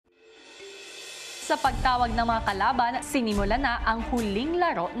Sa pagtawag ng mga kalaban, sinimula na ang huling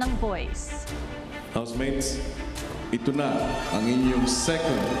laro ng boys. Housemates, ito na ang inyong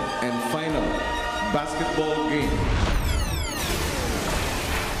second and final basketball game.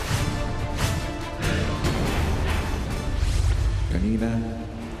 Kanina,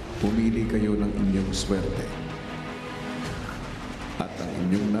 pumili kayo ng inyong swerte. At ang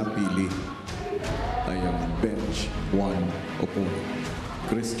inyong napili ay ang bench 1 opponent.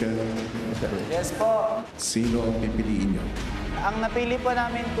 Christian, Yes po. sino ang pipiliin nyo? Ang napili po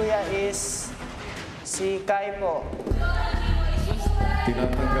namin, kuya, is si Kai po.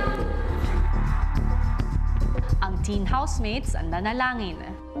 Tinatanggap ko. Ang teen housemates ang nanalangin.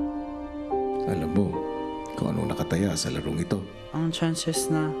 Alam mo kung anong nakataya sa larong ito. Ang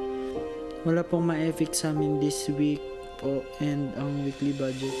chances na wala pong ma-evict sa amin this week po and ang weekly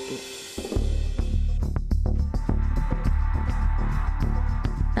budget po.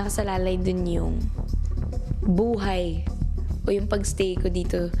 Nakasalalay dun yung buhay o yung pagstay ko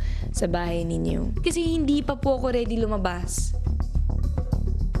dito sa bahay ninyo. Kasi hindi pa po ako ready lumabas.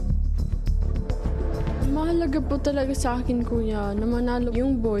 Mahalaga po talaga sa akin, kuya, na manalo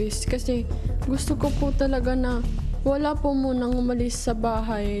yung boys kasi gusto ko po talaga na wala po munang umalis sa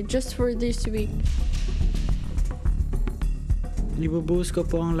bahay just for this week. Ibubuhos ko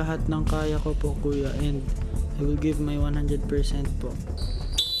po ang lahat ng kaya ko po, kuya, and I will give my 100% po.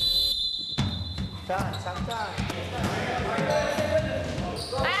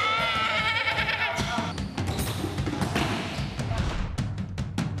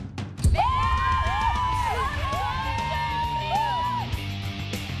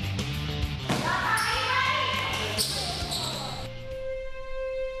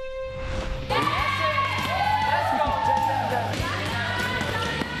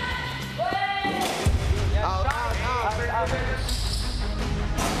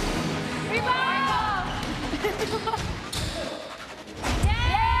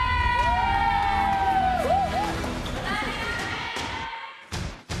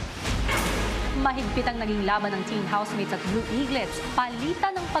 Mahigpit ang naging laban ng teen housemates at Blue Eaglets,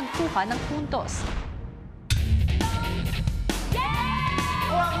 palitan ng pagkuha ng puntos.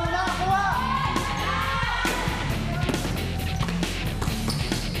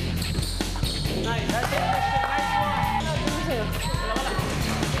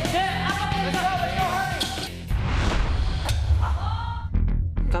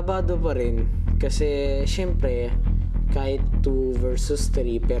 Kabado pa rin kasi syempre kahit 2 versus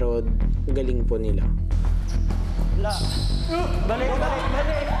 3 pero galing po nila. Balik!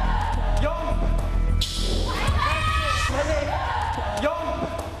 Yung! Balik! Yung!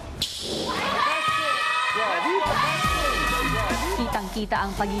 Kitang-kita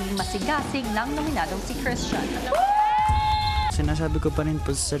ang pagiging masigasig ng nominadong si Christian. Sinasabi ko pa rin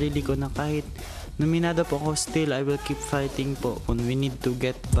po sa sarili ko na kahit nominado po ako, still I will keep fighting po. Kung we need to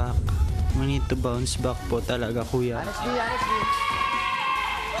get back, we need to bounce back po talaga, kuya.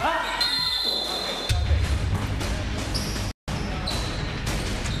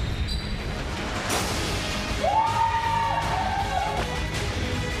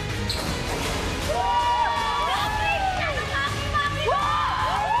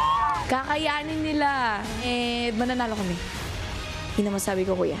 Kakayanin nila. Mananalo kami. Yun naman sabi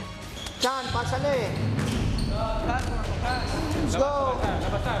ko, kuya. Chan, pasali! Let's go!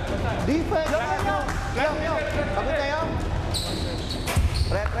 Defense! Yo! Kapit kayo?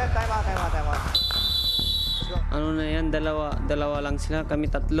 Rep, time out. Ano na yan, dalawa lang sila,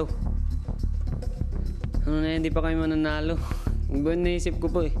 kami tatlo. Ano na yan, di pa kami mananalo. Ang buwan naisip ko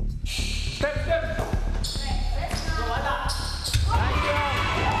po eh. Step!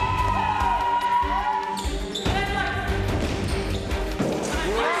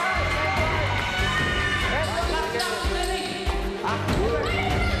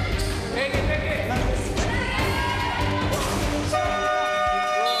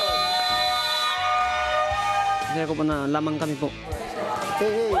 Kaya ko po na lamang kami po.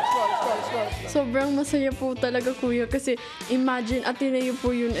 Hey, let's go. Sobrang masaya po talaga, kuya, kasi imagine Ateneo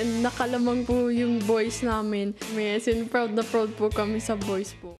po yun and nakalamang po yung boys namin. Yes, and proud na proud po kami sa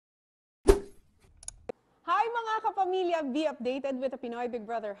boys po. Hi mga kapamilya! Be updated with the Pinoy Big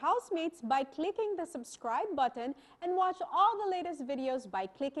Brother housemates by clicking the subscribe button and watch all the latest videos by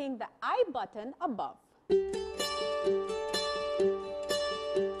clicking the I button above.